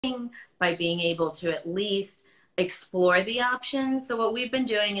by being able to at least explore the options. So what we've been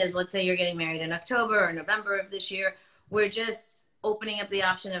doing is, let's say you're getting married in October or November of this year, we're just opening up the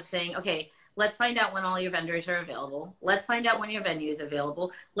option of saying, okay, let's find out when all your vendors are available. Let's find out when your venue is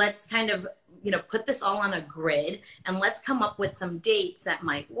available. Let's kind of, put this all on a grid and let's come up with some dates that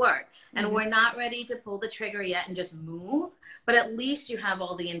might work. And we're not ready to pull the trigger yet and just move, but at least you have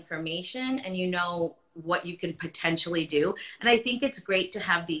all the information and you know what you can potentially do. And I think it's great to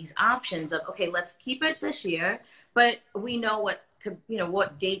have these options of, okay, let's keep it this year, but we know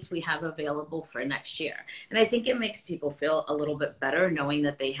what dates we have available for next year. And I think it makes people feel a little bit better knowing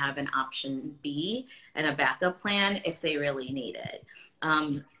that they have an option B and a backup plan if they really need it.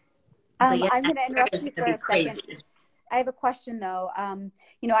 But yeah, I'm going to interrupt you for a second. crazy. I have a question though.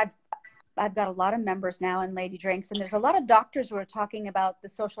 I've got a lot of members now in LadyDrinks, and there's a lot of doctors who are talking about the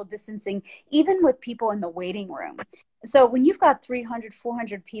social distancing, even with people in the waiting room. So when you've got 300,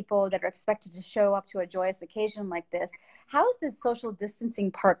 400 people that are expected to show up to a joyous occasion like this, how is the social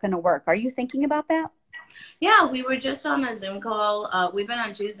distancing part going to work? Are you thinking about that? Yeah, we were just on a Zoom call. We've been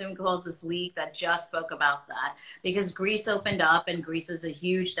on 2 Zoom calls this week that just spoke about that because Greece opened up, and Greece is a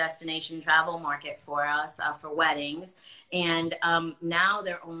huge destination travel market for us for weddings. And now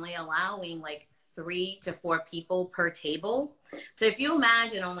they're only allowing like 3 to 4 people per table. So if you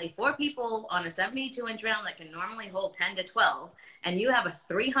imagine only 4 people on a 72-inch round that can normally hold 10 to 12, and you have a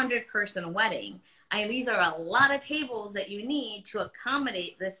 300-person wedding, these are a lot of tables that you need to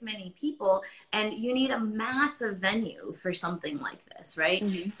accommodate this many people, and you need a massive venue for something like this, right?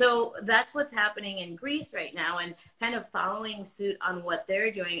 So that's what's happening in Greece right now, and kind of following suit on what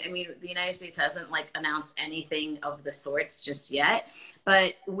they're doing. I mean, the United States hasn't announced anything of the sorts just yet,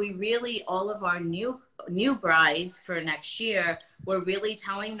 but we really, all of our new brides for next year, we're really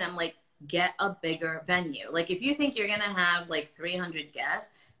telling them get a bigger venue. If you think you're gonna have 300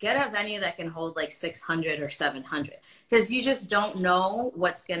 guests, get a venue that can hold 600 or 700, because you just don't know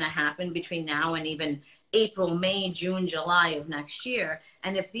what's going to happen between now and even April, May, June, July of next year.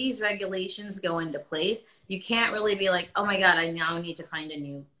 And if these regulations go into place, you can't really be like, oh my God, I now need to find a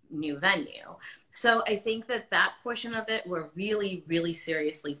new venue. So I think that portion of it, we're really, really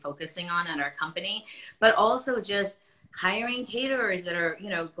seriously focusing on at our company, but also just hiring caterers that are,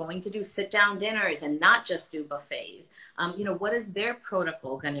 going to do sit-down dinners and not just do buffets. What is their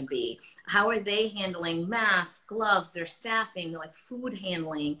protocol going to be? How are they handling masks, gloves, their staffing, food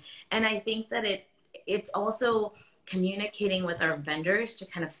handling? And I think that it's also communicating with our vendors to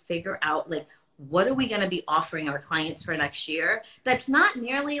kind of figure out what are we going to be offering our clients for next year? That's not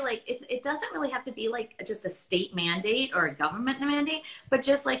nearly it doesn't really have to be just a state mandate or a government mandate, but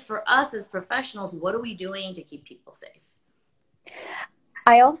just for us as professionals, what are we doing to keep people safe?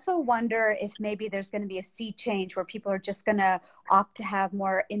 I also wonder if maybe there's going to be a sea change where people are just going to opt to have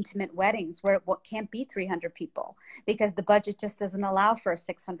more intimate weddings where it can't be 300 people because the budget just doesn't allow for a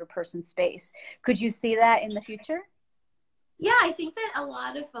 600-person space. Could you see that in the future? Yeah, I think that a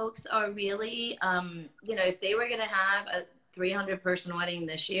lot of folks are really, if they were going to have a 300-person wedding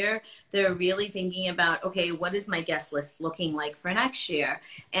this year, they're really thinking about, okay, what is my guest list looking like for next year?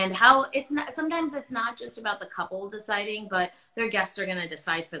 And how sometimes it's not just about the couple deciding, but their guests are going to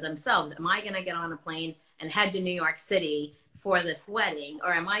decide for themselves. Am I going to get on a plane and head to New York City for this wedding,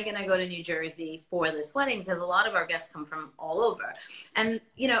 or am I going to go to New Jersey for this wedding? Because a lot of our guests come from all over. And,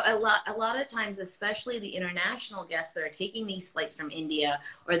 a lot of times, especially the international guests that are taking these flights from India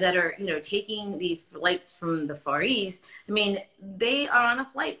or that are, taking these flights from the Far East, they are on a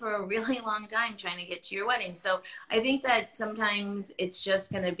flight for a really long time trying to get to your wedding. So I think that sometimes it's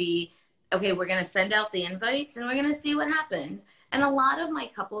just going to be, okay, we're going to send out the invites and we're going to see what happens. And a lot of my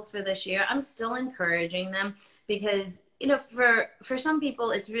couples for this year, I'm still encouraging them because, for some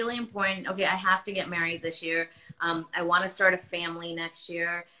people, it's really important. Okay, I have to get married this year. I want to start a family next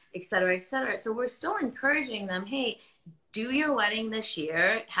year, et cetera, et cetera. So we're still encouraging them, hey, do your wedding this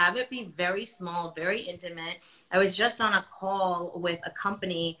year. Have it be very small, very intimate. I was just on a call with a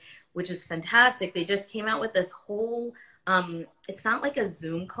company, which is fantastic. They just came out with this whole it's not like a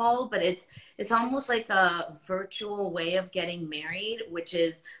Zoom call, but it's almost like a virtual way of getting married, which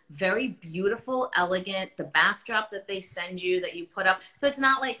is very beautiful, elegant. The backdrop that they send you that you put up. So it's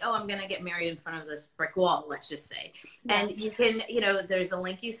not like, oh, I'm going to get married in front of this brick wall, let's just say. Yeah. And you can, there's a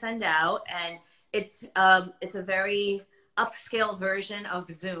link you send out, and it's a very upscale version of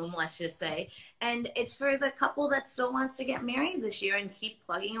Zoom, let's just say. And it's for the couple that still wants to get married this year and keep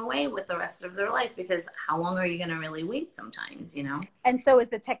plugging away with the rest of their life, because how long are you going to really wait sometimes, And so is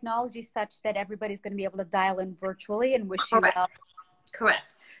the technology such that everybody's going to be able to dial in virtually and wish you well? Correct.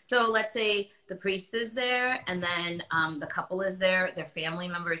 So let's say the priest is there, and then the couple is there, their family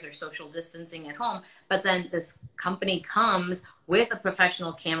members are social distancing at home, but then this company comes with a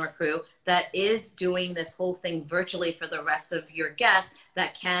professional camera crew that is doing this whole thing virtually for the rest of your guests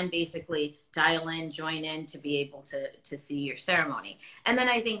that can basically dial in, join in to be able to see your ceremony. And then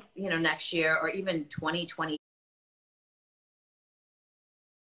I think, you know, next year or even 2020,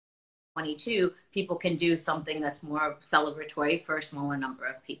 22, people can do something that's more celebratory for a smaller number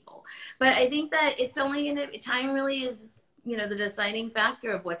of people. But I think that it's only going to, time really is, you know, the deciding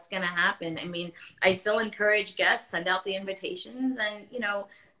factor of what's going to happen. I mean, I still encourage guests, send out the invitations, and, you know,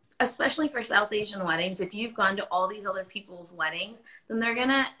 especially for South Asian weddings, if you've gone to all these other people's weddings, then they're going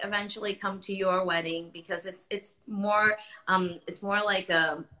to eventually come to your wedding, because it's more like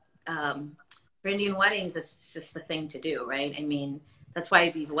a, for Indian weddings, it's just the thing to do, right? I mean, that's why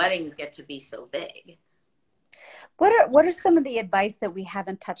these weddings get to be so big. What are some of the advice that we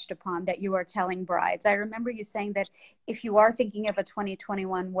haven't touched upon that you are telling brides? I remember you saying that if you are thinking of a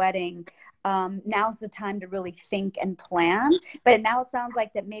 2021 wedding, now's the time to really think and plan. But now it sounds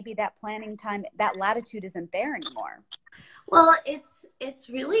like that maybe that planning time, that latitude isn't there anymore. Well, it's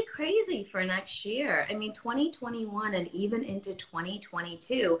really crazy for next year. I mean, 2021 and even into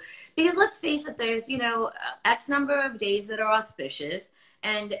 2022, because let's face it, there's, you know, X number of days that are auspicious,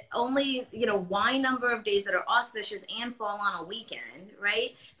 and only, you know, Y number of days that are auspicious and fall on a weekend,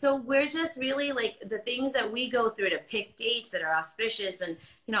 right? So we're just really like the things that we go through to pick dates that are auspicious and,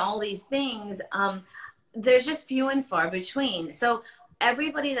 you know, all these things, they're just few and far between. So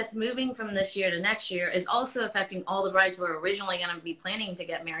everybody that's moving from this year to next year is also affecting all the brides who are originally going to be planning to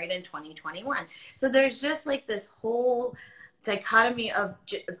get married in 2021. So there's just like this whole dichotomy of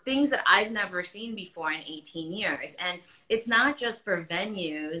things that I've never seen before in 18 years. And it's not just for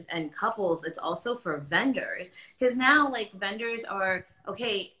venues and couples, it's also for vendors. Because now, like, vendors are,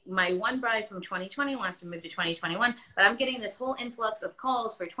 okay, my one bride from 2020 wants to move to 2021, but I'm getting this whole influx of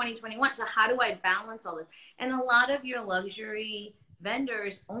calls for 2021. So how do I balance all this? And a lot of your luxury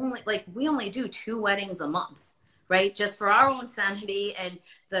vendors we only do 2 weddings a month, right? Just for our own sanity and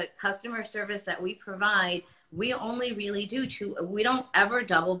the customer service that we provide, we only really do 2. We don't ever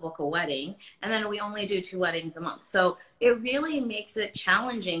double book a wedding, and then we only do 2 weddings a month. So it really makes it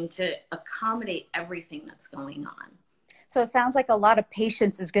challenging to accommodate everything that's going on. So it sounds like a lot of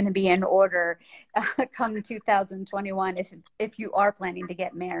patience is going to be in order come 2021 if you are planning to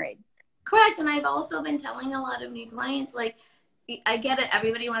get married. Correct. And I've also been telling a lot of new clients, like, I get it.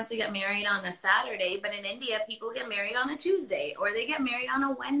 Everybody wants to get married on a Saturday, but in India, people get married on a Tuesday, or they get married on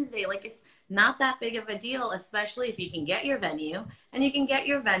a Wednesday. Like, it's not that big of a deal, especially if you can get your venue and you can get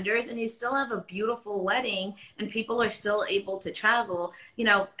your vendors and you still have a beautiful wedding and people are still able to travel. You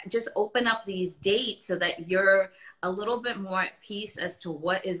know, just open up these dates so that you're a little bit more at peace as to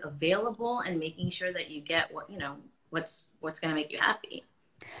what is available and making sure that you get what, you know, what's going to make you happy.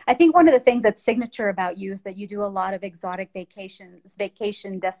 I think one of the things that's signature about you is that you do a lot of exotic vacations,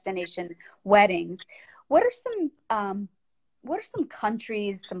 vacation destination weddings. What are some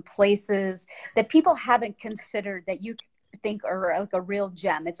countries, some places that people haven't considered that you think are like a real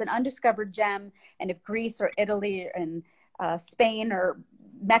gem? It's an undiscovered gem. And if Greece or Italy and Spain or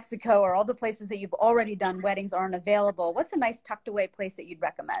Mexico or all the places that you've already done weddings aren't available, what's a nice tucked away place that you'd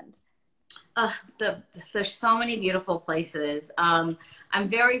recommend? There's so many beautiful places. I'm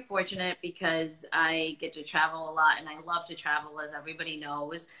very fortunate because I get to travel a lot and I love to travel, as everybody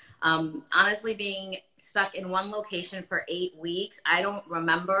knows. Honestly, being stuck in one location for 8 weeks, I don't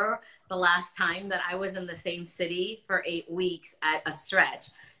remember the last time that I was in the same city for 8 weeks at a stretch.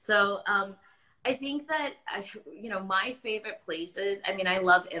 So I think that, you know, my favorite places, I mean, I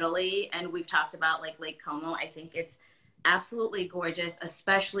love Italy, and we've talked about like Lake Como. I think it's absolutely gorgeous,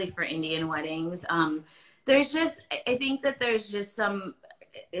 especially for Indian weddings. I think that there's just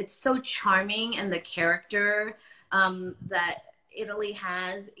it's so charming, and the character that Italy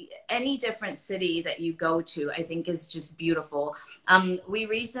has, any different city that you go to, I think is just beautiful. We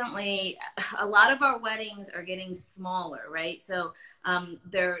recently, a lot of our weddings are getting smaller, right? So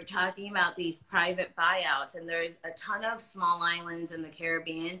they're talking about these private buyouts, and there's a ton of small islands in the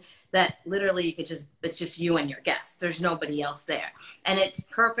Caribbean that literally it's just you and your guests. There's nobody else there. And it's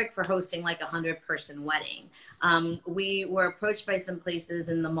perfect for hosting like 100-person wedding. We were approached by some places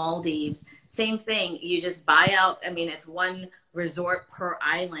in the Maldives. Same thing. You just buy out. I mean, it's one resort per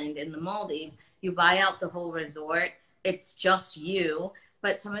island in the Maldives. You buy out the whole resort. It's just you.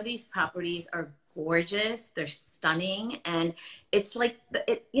 But some of these properties are gorgeous. They're stunning. And it's like,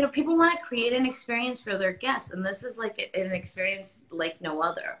 you know, people want to create an experience for their guests. And this is like an experience like no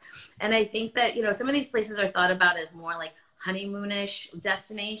other. And I think that, you know, some of these places are thought about as more like honeymoonish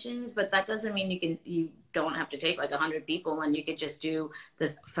destinations, but that doesn't mean you don't have to take like 100 people, and you could just do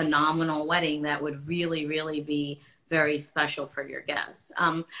this phenomenal wedding that would really, really be very special for your guests.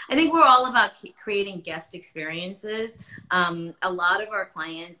 I think we're all about creating guest experiences. A lot of our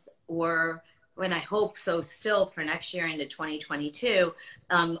clients were, and I hope so still for next year into 2022,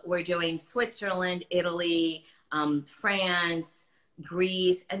 we're doing Switzerland, Italy, France,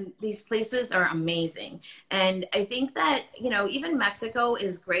 Greece, and these places are amazing. And I think that, even Mexico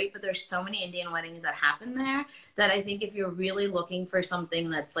is great, but there's so many Indian weddings that happen there that I think if you're really looking for something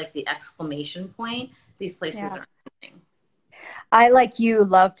that's like the exclamation point, these places are amazing. I, like you,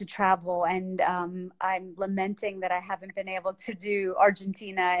 love to travel, and I'm lamenting that I haven't been able to do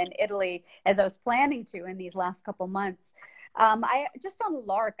Argentina and Italy as I was planning to in these last couple months. I just on a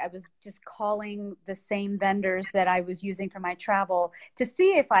lark, I was just calling the same vendors that I was using for my travel to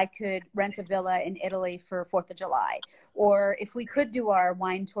see if I could rent a villa in Italy for 4th of July, or if we could do our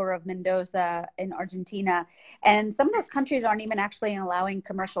wine tour of Mendoza in Argentina. And some of those countries aren't even actually allowing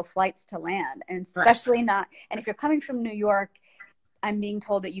commercial flights to land, and especially not. And if you're coming from New York, I'm being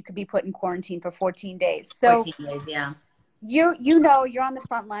told that you could be put in quarantine for 14 days. So 14 days, yeah. You're on the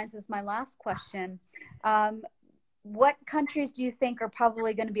front lines. This is my last question. What countries do you think are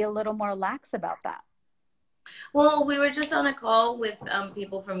probably going to be a little more lax about that? Well, we were just on a call with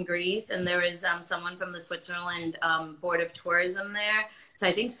people from Greece, and there is someone from the Switzerland Board of Tourism there. So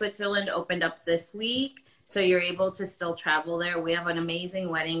I think Switzerland opened up this week, so you're able to still travel there. We have an amazing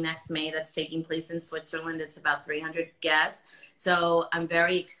wedding next May that's taking place in Switzerland. It's about 300 guests. So I'm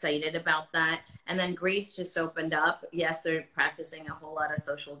very excited about that. And then Greece just opened up. Yes, they're practicing a whole lot of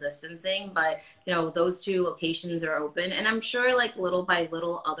social distancing, but those 2 locations are open. And I'm sure like little by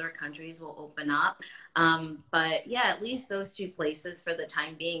little other countries will open up. But yeah, at least those 2 places for the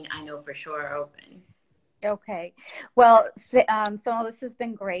time being, I know for sure are open. Okay. Well, Sonal, this has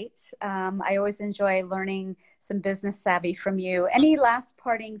been great. I always enjoy learning some business savvy from you. Any last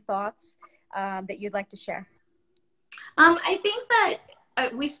parting thoughts that you'd like to share? I think that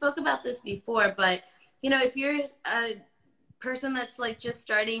we spoke about this before, but if you're a person that's like just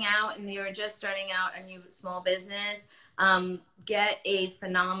starting out and you're just starting out and you small business, get a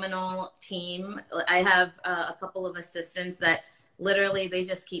phenomenal team. I have a couple of assistants that literally they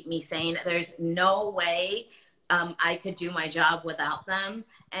just keep me sane. There's no way I could do my job without them.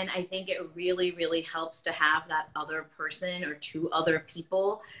 And I think it really, really helps to have that other person or 2 other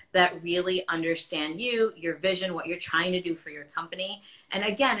people that really understand you, your vision, what you're trying to do for your company. And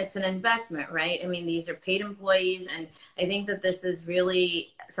again, it's an investment, right? I mean, these are paid employees. And I think that this is really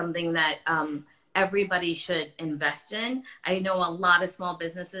something that everybody should invest in. I know a lot of small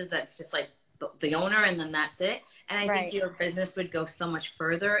businesses that's just like the owner and then that's it. And I think your business would go so much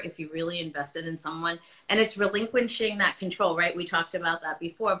further if you really invested in someone. And it's relinquishing that control, right? We talked about that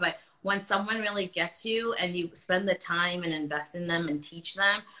before, but when someone really gets you and you spend the time and invest in them and teach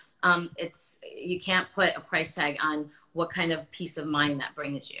them, you can't put a price tag on what kind of peace of mind that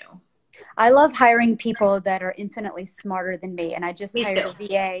brings you. I love hiring people that are infinitely smarter than me. And I just hired a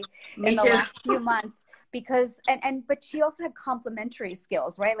VA in the last few months because, but she also had complementary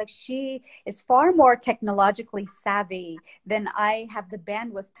skills, right? Like she is far more technologically savvy than I have the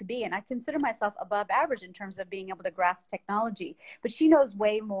bandwidth to be. And I consider myself above average in terms of being able to grasp technology, but she knows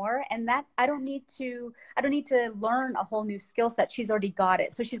way more. And that I don't need to learn a whole new skill set. She's already got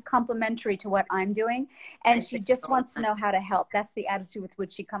it. So she's complementary to what I'm doing. And she just wants to know how to help. That's the attitude with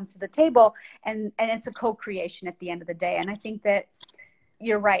which she comes to the table. And it's a co-creation at the end of the day. And I think that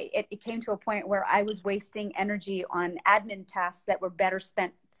you're right. It came to a point where I was wasting energy on admin tasks that were better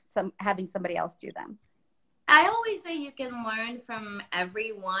spent having somebody else do them. I always say you can learn from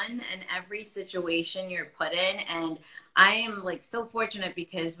everyone and every situation you're put in. And I am like so fortunate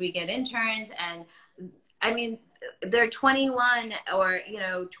because we get interns and I mean, they're 21 or,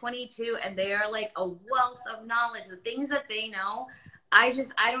 22 and they are like a wealth of knowledge. The things that they know, I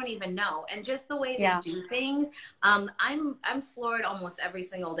don't even know. And just the way they do things, I'm floored almost every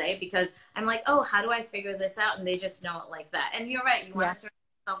single day because I'm like, oh, how do I figure this out? And they just know it like that. And you're right. You want to surround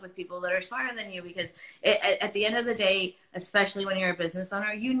yourself with people that are smarter than you because at the end of the day, especially when you're a business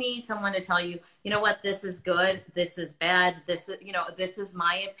owner, you need someone to tell you, you know what, this is good. This is bad. This is, this is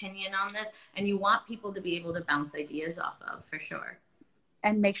my opinion on this. And you want people to be able to bounce ideas off of for sure.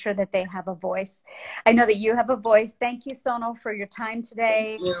 And make sure that they have a voice. I know that you have a voice. Thank you, Sonal, for your time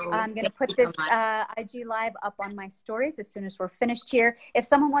today. I'm going to put this IG Live up on my stories as soon as we're finished here. If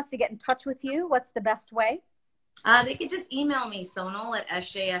someone wants to get in touch with you, what's the best way? They could just email me,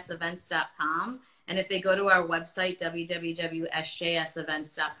 sonal@sjsevents.com. And if they go to our website,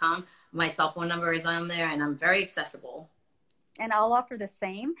 www.sjsevents.com, my cell phone number is on there and I'm very accessible. And I'll offer the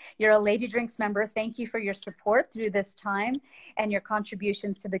same. You're a Lady Drinks member. Thank you for your support through this time and your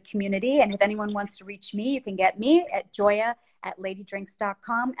contributions to the community. And if anyone wants to reach me, you can get me at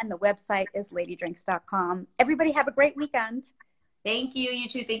joya@ladydrinks.com, and the website is ladydrinks.com. Everybody have a great weekend. Thank you. You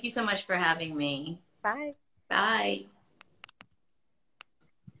too. Thank you so much for having me. Bye. Bye.